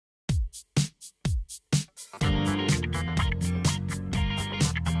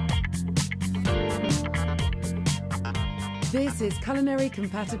This is Culinary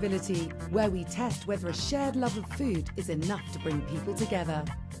Compatibility, where we test whether a shared love of food is enough to bring people together.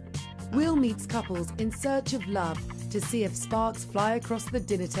 Will meets couples in search of love to see if sparks fly across the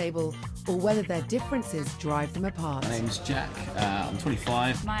dinner table or whether their differences drive them apart. My name's Jack, I'm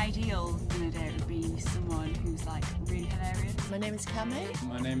 25. My ideal dinner date would be someone who's like really hilarious. My name is Cammy.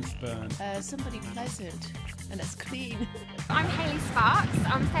 My name's Bern. Somebody pleasant and that's clean. I'm Hayley Sparks,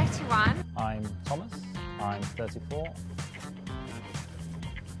 I'm 31. I'm Thomas, I'm 34.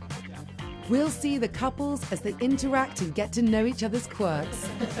 We'll see the couples as they interact and get to know each other's quirks.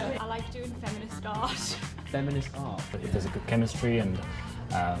 I like doing feminist art. Feminist art. If there's a good chemistry and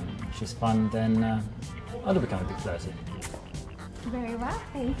she's fun, then I'll become a bit flirty. Very well,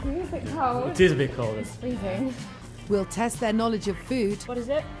 thank you. A bit cold. It is a bit cold. It's freezing. We'll test their knowledge of food. What is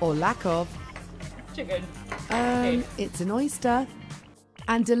it? Or lack of. Chicken. It's an oyster.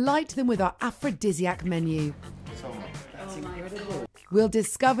 And delight them with our aphrodisiac menu. We'll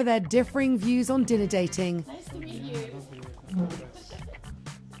discover their differing views on dinner dating. Nice to meet you.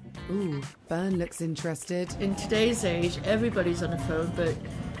 Ooh, Bern looks interested. In today's age, everybody's on the phone, but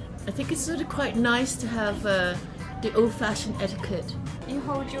I think it's sort of quite nice to have the old-fashioned etiquette. You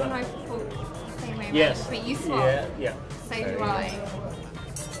hold your knife and fork the same way, Yes. but you swap. Yeah. So do I.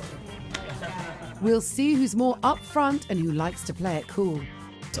 We'll see who's more upfront and who likes to play it cool.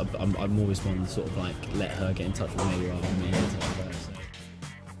 I'm always one to sort of like let her get in touch with me rather than me get in touch with her. So.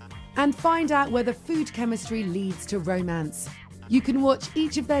 And find out whether food chemistry leads to romance. You can watch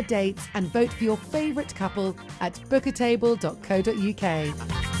each of their dates and vote for your favourite couple at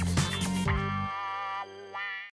bookatable.co.uk.